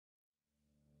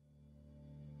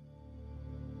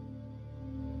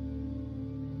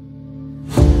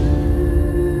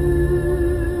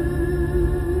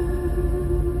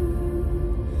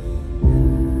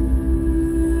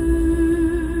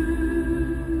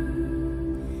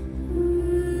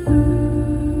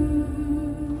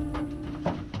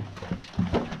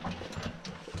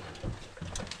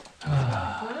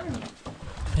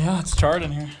charred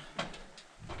in here.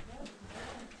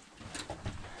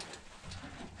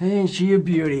 Ain't she a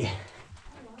beauty?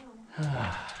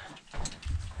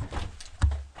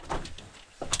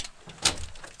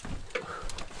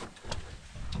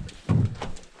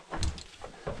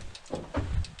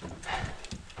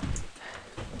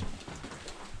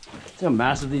 See how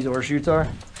massive these ore chutes are?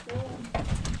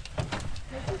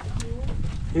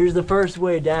 Here's the first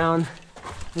way down.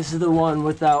 This is the one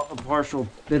without a partial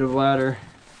bit of ladder.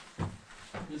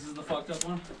 This is the fucked up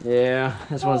one? Yeah,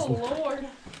 this one's... Lord.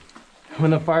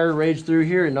 When the fire raged through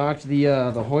here, it knocked the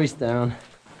hoist down.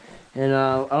 And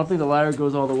I don't think the ladder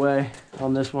goes all the way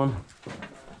on this one.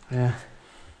 Yeah.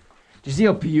 Do you see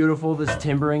how beautiful this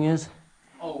timbering is?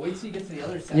 Oh, wait till you get to the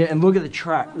other side. Yeah, and look at the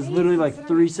track. There's literally like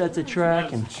 3 sets of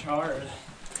track. And charred.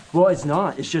 well, it's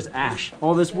not. It's just ash.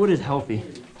 All this wood is healthy.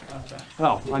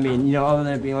 Well, I mean, you know, other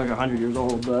than it being like 100 years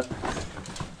old, but...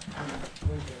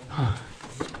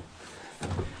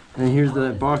 And then here's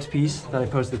the box piece that I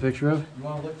posted a picture of. You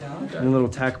want to look down? And a little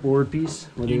tack board piece.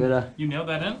 You nailed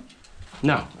that in?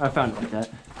 No, I found it like that.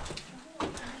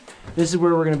 This is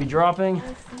where we're going to be dropping.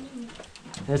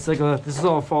 It's like a... This is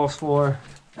all false floor.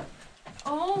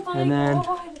 Oh my And then,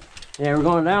 God. yeah, we're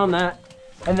going down that.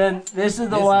 And then this is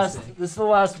the last. This is the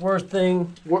last worst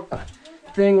thing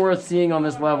worth seeing on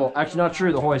this level. Actually, not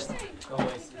true. The hoist.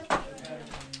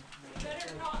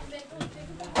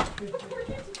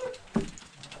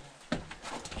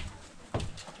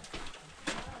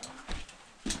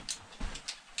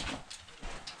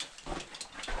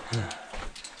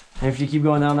 And if you keep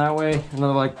going down that way,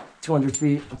 another like 200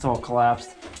 feet, it's all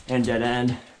collapsed and dead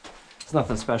end. It's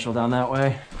nothing special down that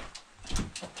way.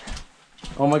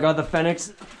 Oh my God, the Phoenix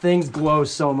things glow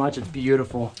so much. It's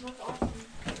beautiful. That's awesome.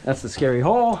 That's the scary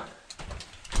hole.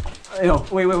 Oh,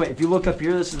 wait. If you look up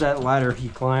here, this is that ladder he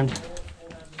climbed.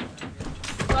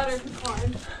 Ladder to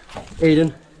climb.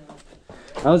 Aiden.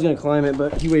 I was gonna climb it,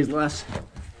 but he weighs less.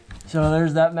 So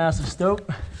there's that massive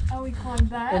stope. Oh, we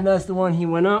climbed that? And that's the one he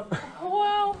went up. Oh,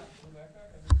 wow.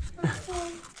 That's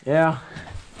cool. Yeah.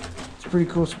 It's a pretty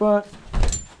cool spot.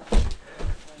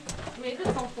 Made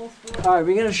this all full sport. All right,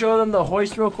 we're gonna show them the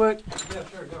hoist real quick. Yeah,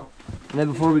 sure, go. And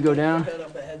then before we go down. Head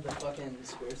up ahead the fucking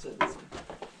square set.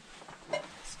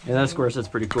 Yeah, that square set's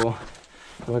pretty cool.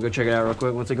 I'm gonna go check it out real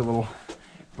quick. We'll take a little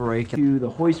break. Do the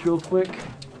hoist real quick.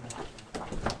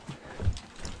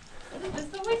 Is this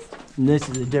the hoist? And this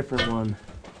is a different one.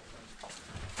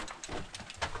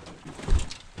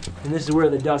 And this is where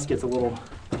the dust gets a little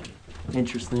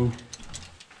interesting.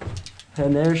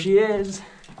 And there she is.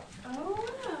 Oh,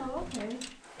 wow, okay.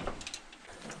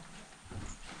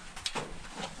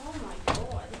 Oh my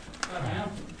God.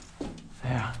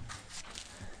 Yeah.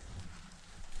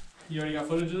 You already got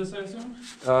footage of this, I assume?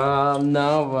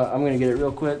 No, but I'm gonna get it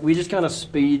real quick. We just kind of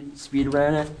speed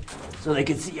ran it so they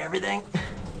could see everything.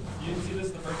 You didn't see this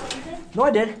the first time you came? No,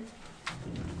 I did.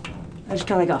 I just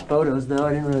kind of got photos though.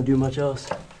 I didn't really do much else.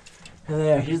 And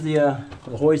there, here's the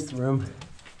hoist room.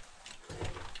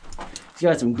 It's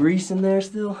got some grease in there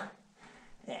still.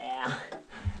 Yeah,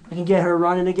 I can get her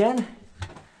running again.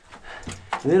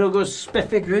 A little go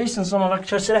spiffy grease and some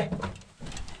electricity.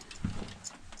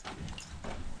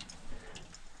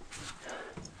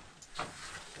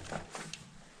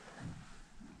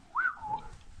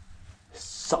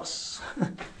 Sus.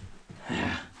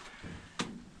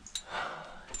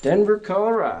 Denver,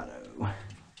 Colorado.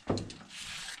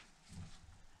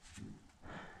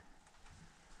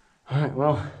 All right,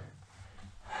 well,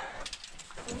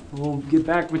 we'll get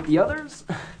back with the others.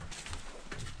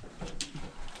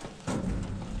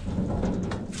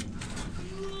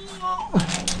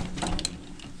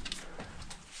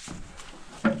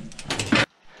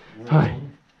 Hi.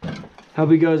 How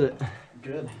big is it?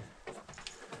 Good.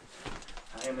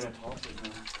 I am gonna toss it now.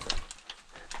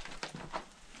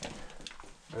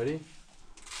 Ready?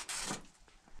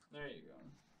 There you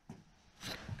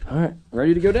go. All right,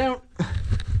 ready to go down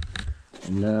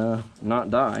and not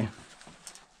die.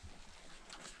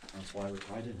 That's why we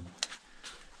tied it.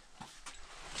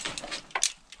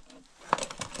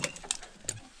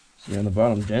 See you on the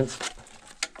bottom, gents.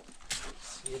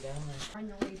 See you down there. On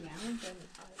your way down, then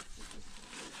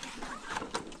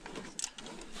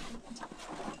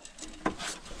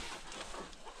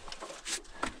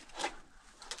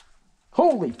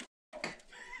Holy!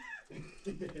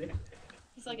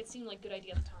 It's like it seemed like a good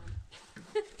idea at the time.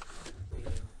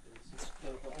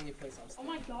 The only place I'm Oh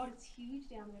my God, it's huge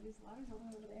down there. There's ladders all the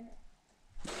way over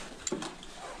there.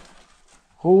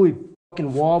 Holy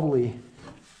fucking wobbly.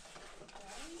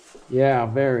 Yeah,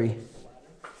 very.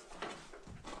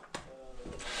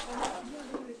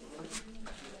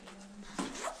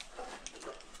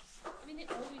 I mean,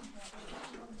 it always happens.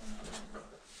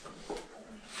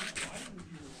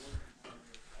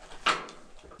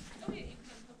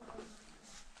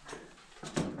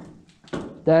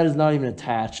 That is not even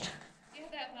attached. Yeah,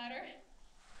 that ladder.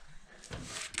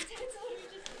 It's literally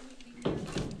just.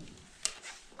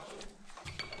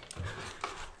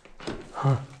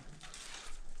 Huh.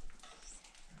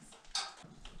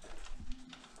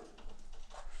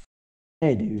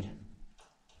 Hey, dude.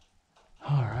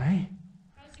 All right.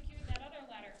 How secure is that other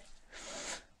ladder?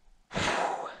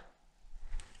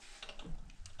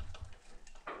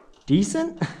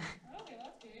 Decent? Okay,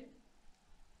 that's good.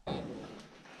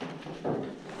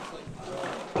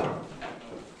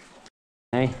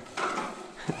 Hey.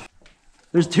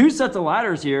 There's 2 sets of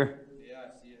ladders here. Yeah, I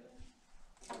see it.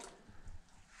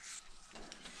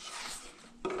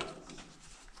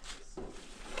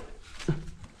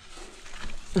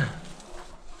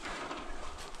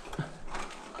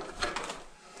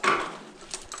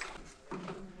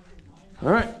 All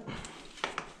right. All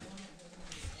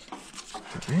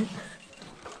right.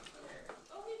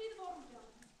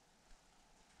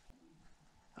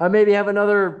 I maybe have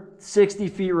another 60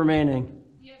 feet remaining.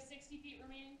 You have 60 feet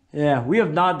remaining? Yeah, we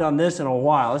have not done this in a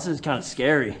while. This is kind of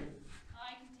scary. I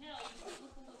can tell. You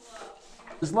look a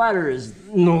little, This ladder is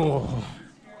no.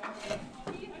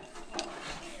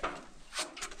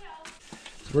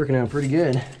 It's working out pretty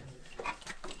good.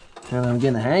 Now that I'm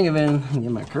getting the hang of it, I'm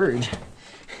getting my courage.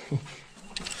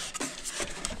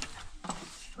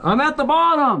 I'm at the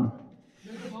bottom.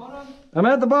 I'm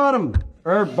at the bottom,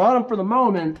 or bottom for the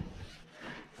moment.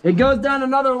 It goes down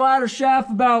another ladder shaft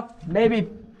about maybe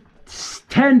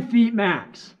 10 feet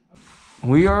max.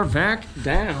 We are back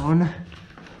down.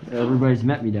 Everybody's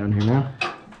met me down here now.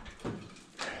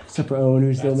 Except for Owen,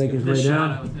 who's still making his way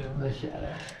down. The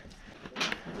shadow.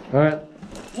 All right.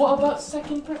 What about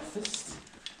second breakfast?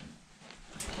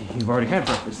 You've already had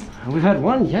breakfast. We've had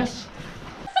one, yes.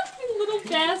 little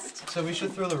guest. So we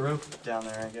should throw the rope down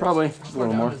there, I guess. Probably. Just a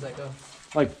little more. How does that go?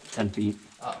 Like 10 feet.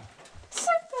 Oh. That's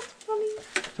funny.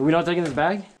 So we not taking this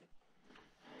bag?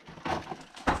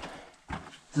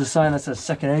 This is a sign that says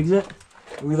second exit.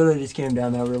 We literally just came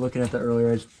down there. We were looking at that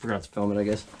earlier. I just forgot to film it, I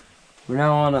guess. We're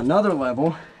now on another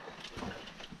level.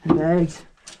 Bags.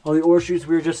 All the ore chutes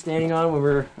we were just standing on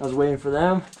when I was waiting for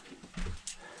them.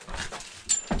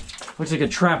 Looks like a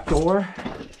trap door.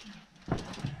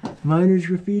 Miner's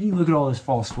graffiti. Look at all this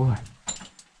false floor.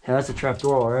 Yeah, that's a trap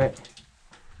door, all right.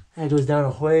 And it goes down a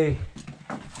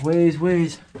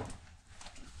ways.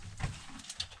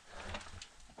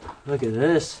 Look at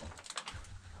this.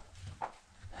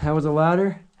 That was a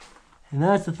ladder. And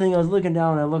that's the thing I was looking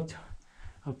down and I looked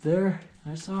up there.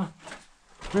 I saw,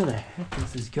 where the heck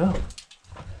does this go?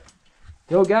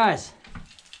 Yo, guys.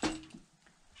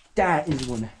 That is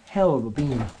one hell of a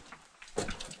beam.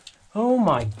 Oh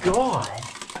my God.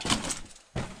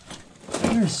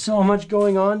 There's so much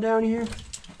going on down here.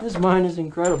 This mine is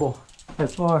incredible. That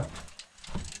far.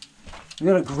 We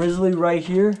got a grizzly right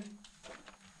here.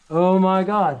 Oh my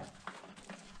God.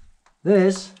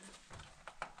 This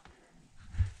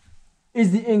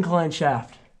is the incline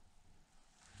shaft.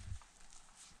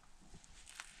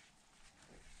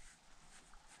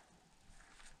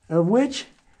 Of which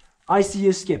I see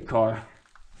a skip car.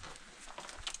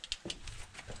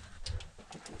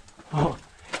 Oh,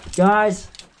 guys,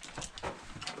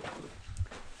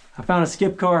 I found a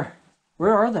skip car.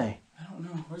 Where are they? I don't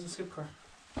know. Where's the skip car?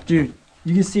 Dude,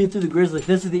 you can see it through the grizzly.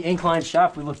 This is the incline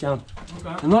shaft we looked down.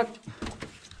 Okay. And look,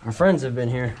 our friends have been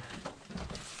here.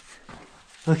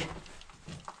 Look,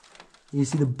 you can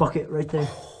see the bucket right there.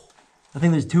 I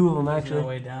think there's 2 of them actually. No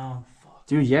way down. Fuck.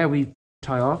 Dude, yeah, we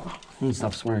tie off. I need to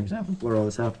stop swearing because I have to blur all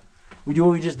this out. We do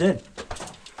what we just did.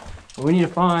 But we need to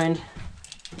find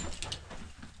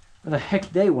where the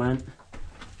heck they went.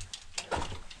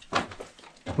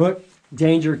 Look,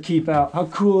 danger, keep out. How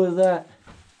cool is that?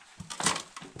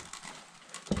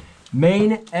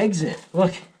 Main exit.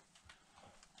 Look.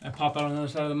 I pop out on the other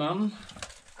side of the mountain.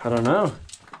 I don't know.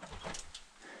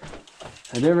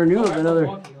 I never knew of another.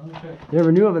 Let me check.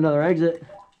 Never knew of another exit.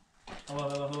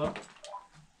 Hello.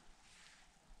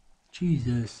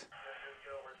 Jesus.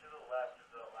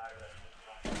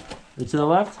 We're to the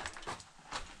left?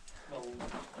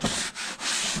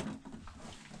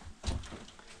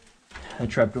 That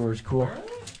trapdoor is cool.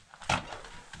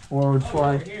 Or would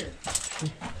fly. Over here.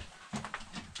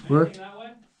 Where? Anything that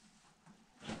way?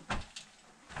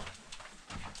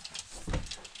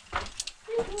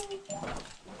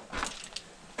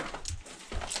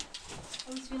 I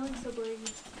was feeling so brave.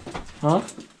 Huh?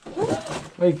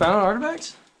 Wait, you found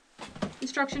artifacts?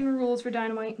 Instruction rules for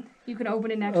dynamite. You can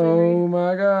open it and actually Oh read.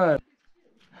 my God.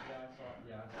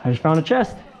 I just found a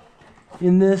chest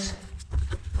in this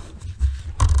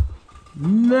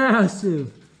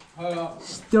massive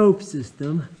stope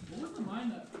system. What was the mine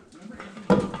that? Remember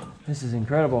This is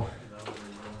incredible.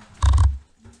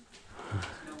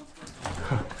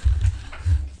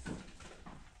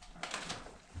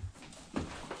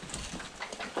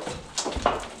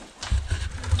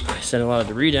 I sent a lot of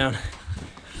debris down.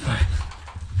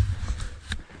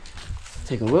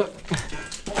 Take a look.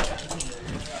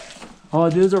 Oh,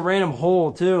 dude, there's a random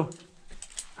hole too.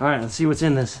 All right, let's see what's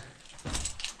in this.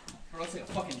 Bro, looks like a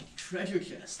fucking treasure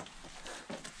chest.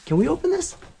 Can we open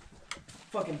this?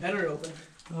 Fucking better open.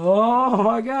 Oh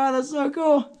my God, that's so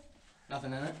cool.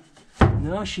 Nothing in it.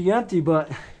 No, she empty,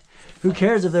 but who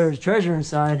cares if there's treasure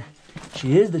inside?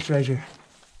 She is the treasure.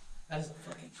 That is a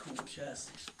fucking cool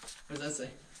chest. What does that say?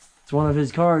 It's one of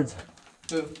his cards.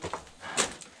 Who?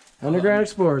 Underground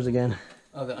Explorers again.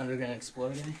 Oh, the Underground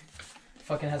Explorer guy?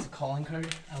 Fucking has a calling card.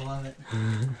 I love it.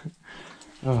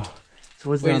 Oh, so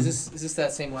what's Wait, down? is this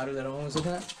that same ladder that Owen was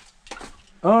looking at?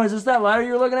 Oh, is this that ladder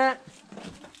you're looking at?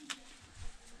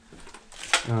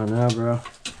 Oh no, bro.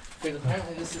 Wait,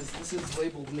 apparently this is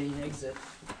labeled main exit.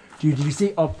 Dude, did you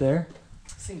see up there?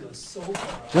 This thing goes so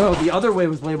far. No, the other way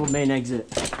was labeled main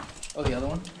exit. Oh, the other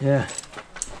one? Yeah.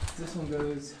 This one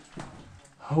goes.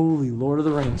 Holy Lord of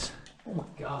the Rings. Oh my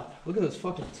God! Look at those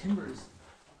fucking timbers.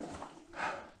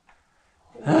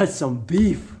 That's some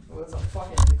beef. Oh, that's a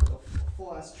fucking like a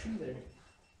full ass tree there.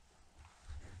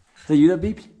 Is that you that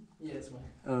beeped? Yeah, it's mine.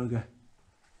 Oh, okay.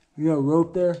 You got a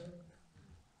rope there?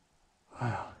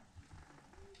 Wow.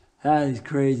 That is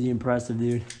crazy impressive,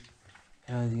 dude.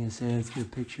 I was gonna say, let's get a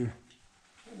picture.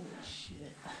 Holy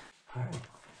shit. Alright.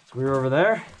 So we were over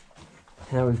there.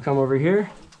 Now we've come over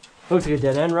here. Looks like a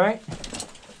dead end, right?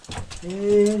 It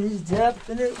is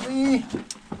definitely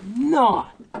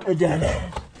not a dead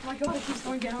end. Oh my God, it keeps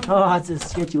going down. Oh, that's a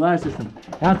sketchy ladder system.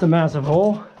 That's a massive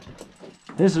hole.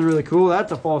 This is really cool.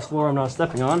 That's a false floor I'm not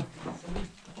stepping on.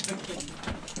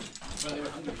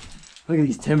 Look at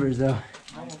these timbers, though.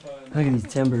 Look at these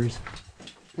timbers.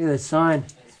 Look at that sign.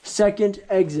 Second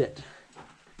exit.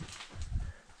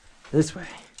 This way.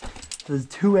 There's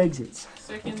 2 exits.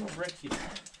 Second brick here.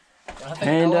 How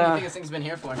And long do you think this thing's been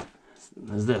here for?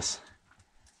 there's this.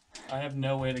 I have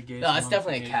no way to gauge. No, it's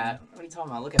definitely a cat. What are you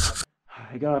talking about? Look at that.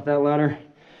 I got off that ladder.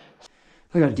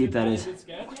 Look how deep that is.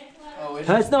 Oh,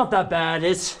 It's not that bad.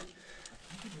 It's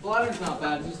the ladder's not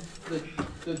bad. Just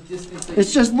the distance. That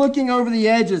it's just looking over the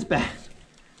edge is bad.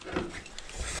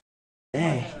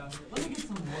 Dang. Let me get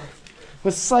some more.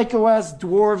 What psycho-ass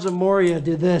dwarves of Moria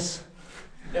did this?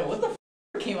 Yeah, what the f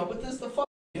came up with this? The fuck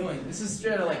are you doing? This is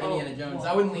straight out like Indiana Jones.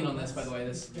 I wouldn't lean on this, by the way.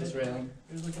 This railing.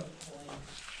 There's like a plane.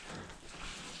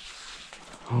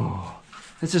 Oh,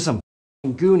 this is some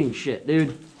Goonies shit,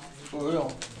 dude. For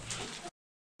real.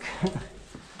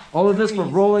 All of this for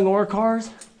rolling ore cars?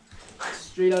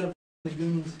 Straight out of the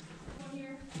Goonies.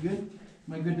 You good?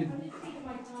 Am I good to?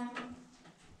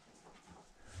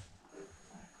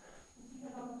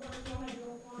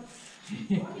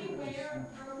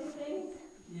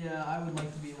 Yeah, I would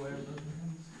like to be aware of those things.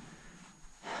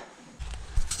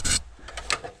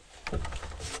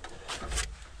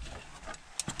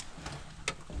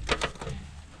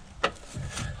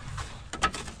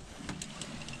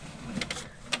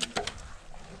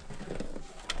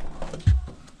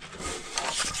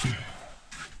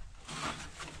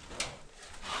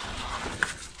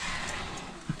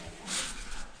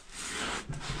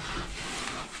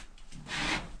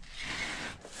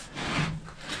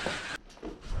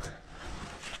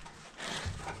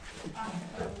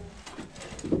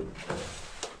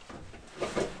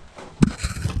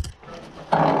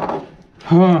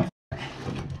 Huh.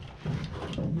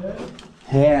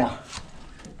 Yeah.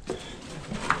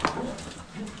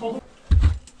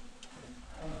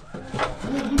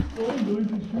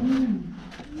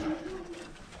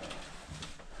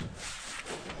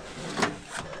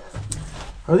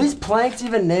 Are these planks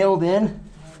even nailed in?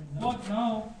 What?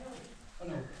 No.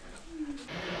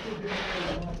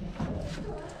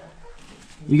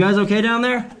 You guys okay down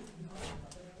there?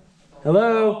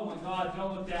 Hello? Oh my God!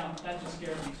 Don't look down. That just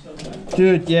scared me so bad.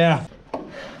 Dude, yeah.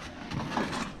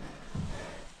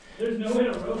 There's no way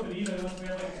to rope it either unless we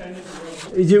have like 10 different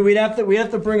ropes. Dude, we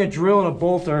have to bring a drill and a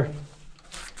bolter.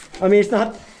 I mean, it's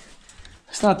not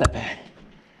that bad.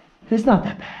 It's not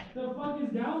that bad. The fuck is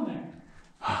down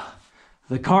there?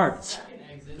 The carts.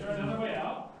 Is there another way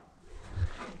out?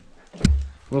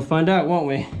 We'll find out, won't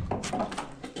we?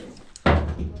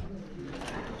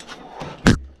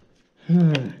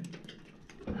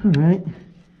 All right.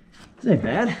 This ain't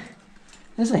bad.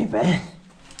 This ain't bad.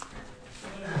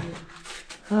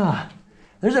 Ah,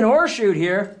 there's an ore chute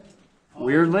here.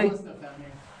 Weirdly.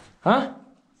 Huh?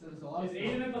 Is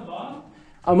Aiden at the bottom?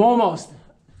 I'm almost.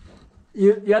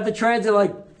 You have to transit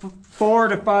like 4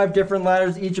 to 5 different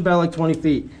ladders, each about like 20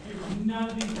 feet. None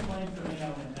of these planes are made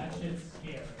out of it. That shit's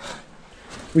scary.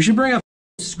 We should bring a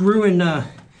screw and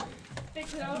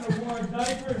Fix it out. More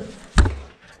diapers.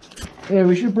 yeah,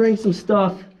 we should bring some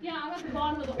stuff. Yeah, I'm at the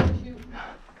bottom of the horseshoe.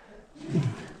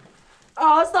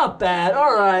 Oh, that's not bad.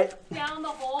 All right. Down the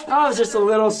hole. I was just a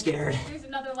little scared. There's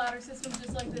another ladder system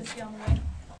just like this down the way.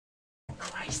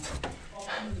 Christ.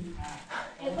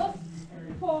 It looks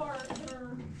far.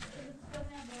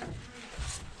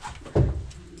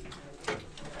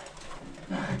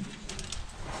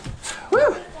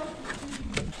 Woo.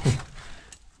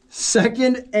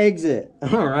 Second exit.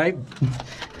 All right.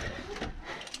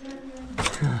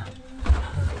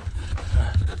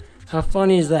 How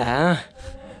funny is that, huh?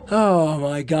 Oh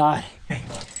my God.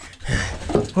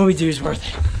 What we do is worth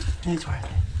it. It's worth it.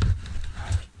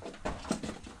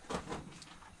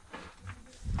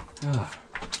 Oh.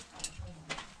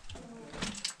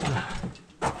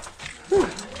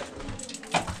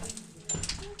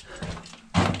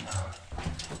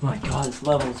 My God, this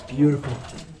level is beautiful.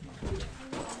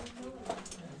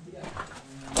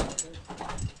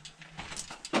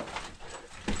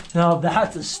 Now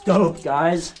that's a stope,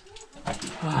 guys.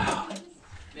 Wow.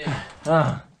 Yeah.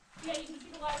 Ah. Yeah, you can see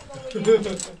the ladder all the way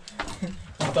down.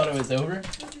 I thought it was over.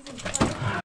 This is incredible.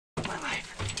 My life.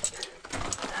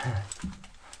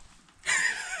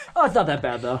 Oh, it's not that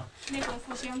bad though. Nicholas,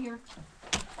 look down here.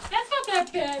 That's not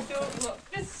that bad, though. Look,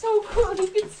 it's so cool. You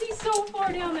can see so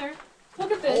far down there.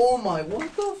 Look at this. Oh my,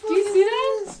 what the fuck? Do you see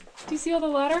that? Do you see all the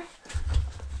ladder?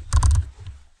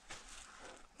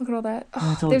 Look at all that.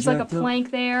 Oh, it's all there's like a jacked up.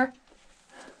 plank there.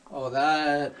 Oh,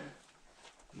 that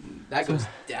goes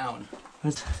down.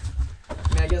 That's-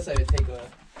 I mean, I guess I would take a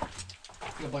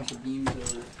bunch of beams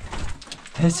over.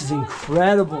 This is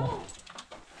incredible.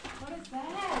 What is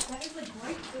that? That is like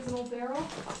great. There's an old barrel.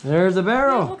 There's a Yeah,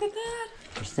 barrel. look at that.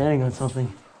 We're standing on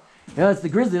something. Yeah, that's the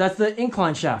grizzly. That's the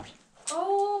incline shaft.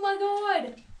 Oh my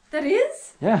god. That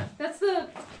is? Yeah. That's the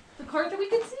cart that we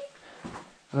can see?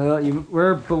 Well,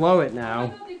 we're below it I now.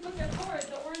 thought they put that cart,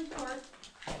 the orange cart.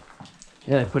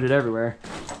 Yeah, they put it everywhere.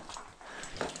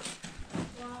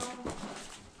 Wow.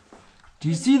 Do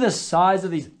you see the size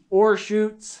of these ore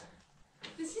chutes?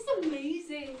 This is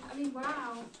amazing. I mean,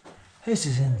 wow. This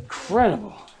is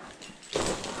incredible.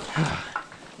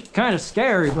 Kind of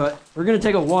scary, but we're gonna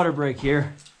take a water break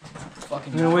here.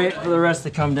 Fucking I'm gonna wait for the rest to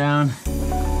come down.